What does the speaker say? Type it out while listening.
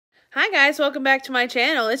Hi guys, welcome back to my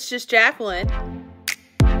channel. It's just Jacquilyn.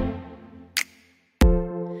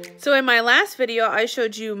 So in my last video, I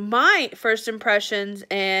showed you my first impressions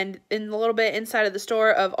and in a little bit inside of the store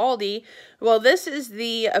of Aldi. Well, this is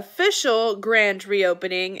the official grand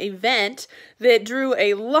reopening event that drew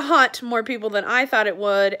a lot more people than I thought it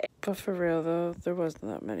would. But for real though, there wasn't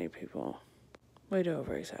that many people. Way to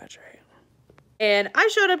over-exaggerate. And I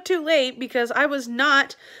showed up too late because I was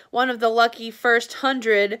not one of the lucky first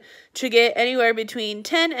 100 to get anywhere between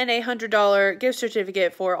 $10 and $100 gift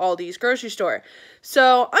certificate for Aldi's grocery store.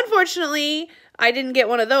 So unfortunately, I didn't get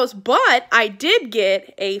one of those, but I did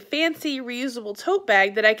get a fancy reusable tote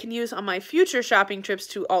bag that I can use on my future shopping trips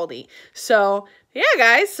to Aldi. So yeah,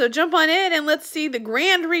 guys, so jump on in and let's see the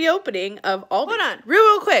grand reopening of Aldi. Hold on,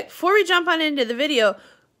 real quick, before we jump on into the video,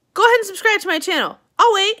 go ahead and subscribe to my channel.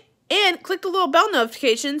 I'll wait. And click the little bell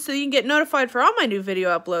notification so you can get notified for all my new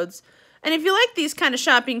video uploads. And if you like these kind of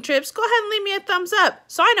shopping trips, go ahead and leave me a thumbs up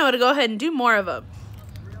so I know to go ahead and do more of them.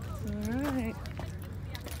 Alright.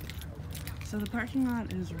 So the parking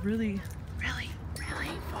lot is really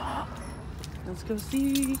full. Let's go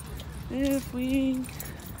see if we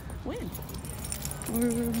win. Or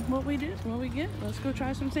what we get. Let's go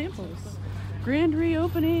try some samples. Grand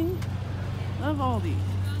reopening of Aldi.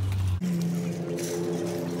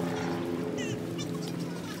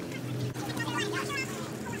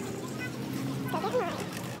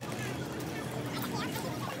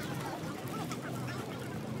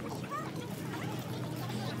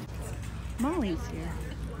 Molly's here.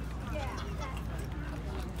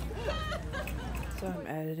 So I'm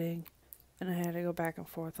editing, and I had to go back and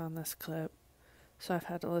forth on this clip. So I've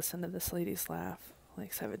had to listen to this lady's laugh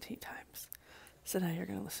like 17 times. So now you're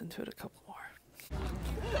going to listen to it a couple more.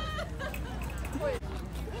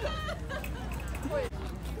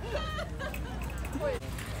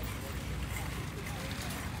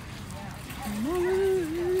 Molly!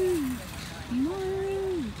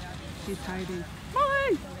 She's hiding.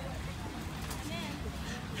 Molly!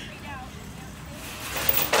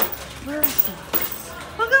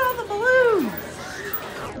 Look at all the balloons!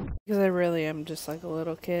 Because I really am just like a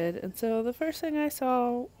little kid, and so the first thing I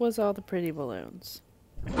saw was all the pretty balloons.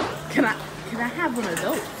 Can I have one of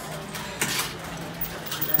those?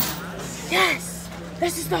 Yes!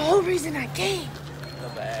 This is the whole reason I came! The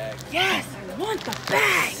bag. Yes! I want the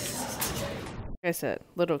bag! Like I said,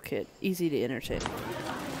 little kid, easy to entertain.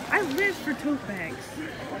 I live for tote bags.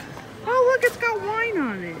 Oh look, it's got wine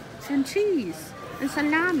on it! And cheese. And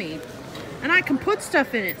salami. And I can put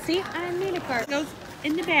stuff in it. See? I don't need a cart. It goes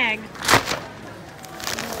in the bag.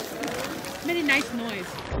 Made a nice noise.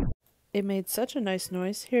 It made such a nice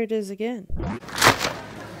noise. Here it is again.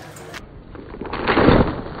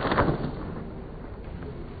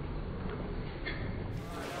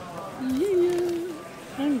 Yeah.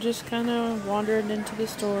 I'm just kind of wandering into the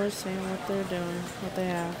stores, seeing what they're doing, what they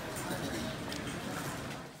have.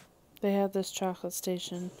 They have this chocolate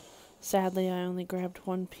station. Sadly, I only grabbed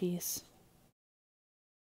one piece.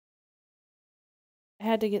 I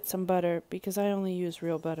had to get some butter because I only use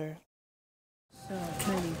real butter. So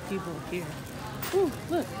many people here. Ooh,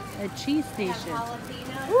 look, a cheese station.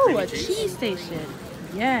 Ooh, a cheese station.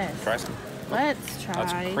 Yes. Try some. Let's try.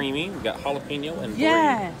 That's creamy. We got jalapeno and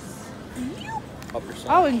Yes. Up your side.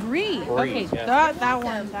 Oh, and brie. Brie, Okay, yeah. that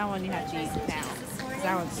one you have to eat now.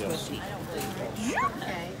 That one's squishy.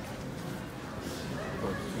 Okay.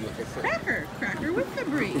 Cracker with the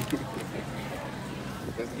brie.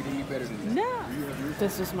 That's getting you better than No.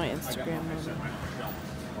 This is my Instagram moment.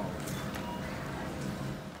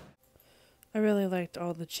 I really liked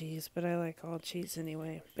all the cheese, but I like all cheese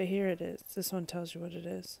anyway. But here it is. This one tells you what it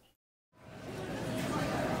is.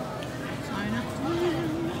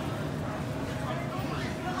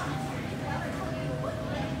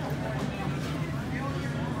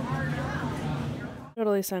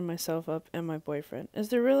 Totally signed myself up and my boyfriend. Is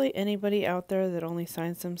there really anybody out there that only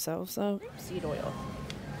signs themselves up? Seed oil.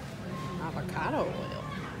 Avocado oil.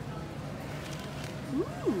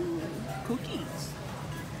 Ooh, cookies.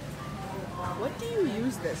 What do you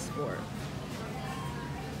use this for?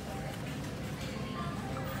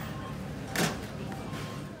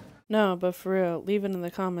 No, but for real, leave it in the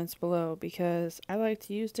comments below because I like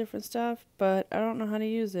to use different stuff, but I don't know how to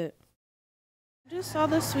use it. I just saw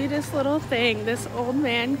the sweetest little thing. This old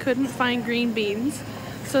man couldn't find green beans,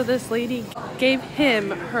 so this lady gave him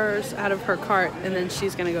hers out of her cart, and then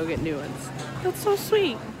she's gonna go get new ones. That's so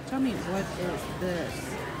sweet. Tell me, what is this?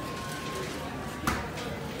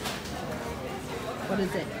 What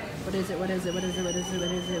is it? What is it? What is it? What is it? What is it? What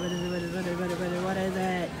is it? What is it? What is it? What is it? What is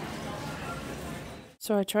it?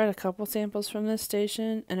 So I tried a couple samples from this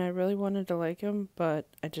station, and I really wanted to like them, but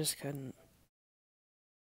I just couldn't.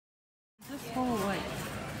 This whole like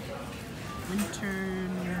winter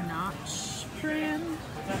notch brand.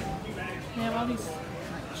 They have all these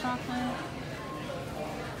like chocolate.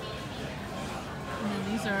 And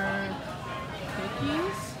then these are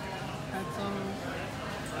cookies. Pretzels.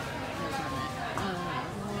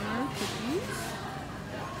 More cookies.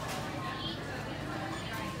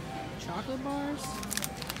 Chocolate bars.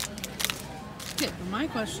 Okay, but my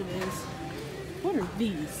question is, what are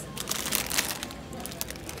these?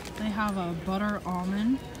 They have a butter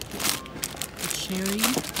almond, a cherry,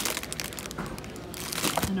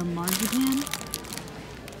 and a marzipan.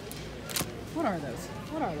 What are those?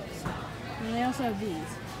 What are those? And they also have these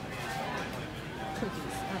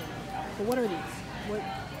cookies. I don't know. But what are these?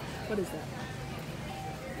 What is that?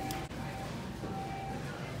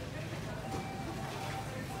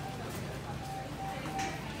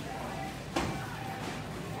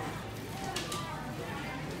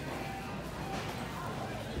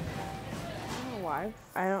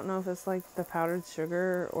 I don't know if it's like the powdered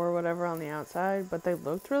sugar or whatever on the outside, but they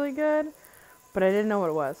looked really good, but I didn't know what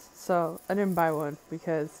it was, so I didn't buy one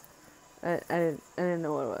because I didn't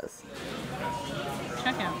know what it was.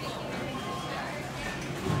 Check out.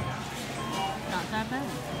 Not that bad.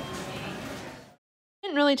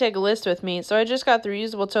 Didn't really take a list with me, so I just got the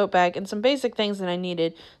reusable tote bag and some basic things that I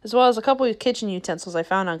needed, as well as a couple of kitchen utensils I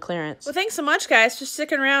found on clearance. Well, thanks so much, guys, for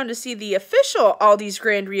sticking around to see the official Aldi's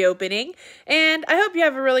grand reopening, and I hope you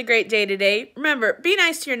have a really great day today. Remember, be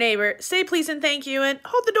nice to your neighbor, say please and thank you, and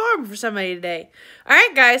hold the door open for somebody today.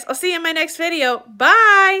 Alright, guys, I'll see you in my next video.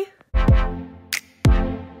 Bye!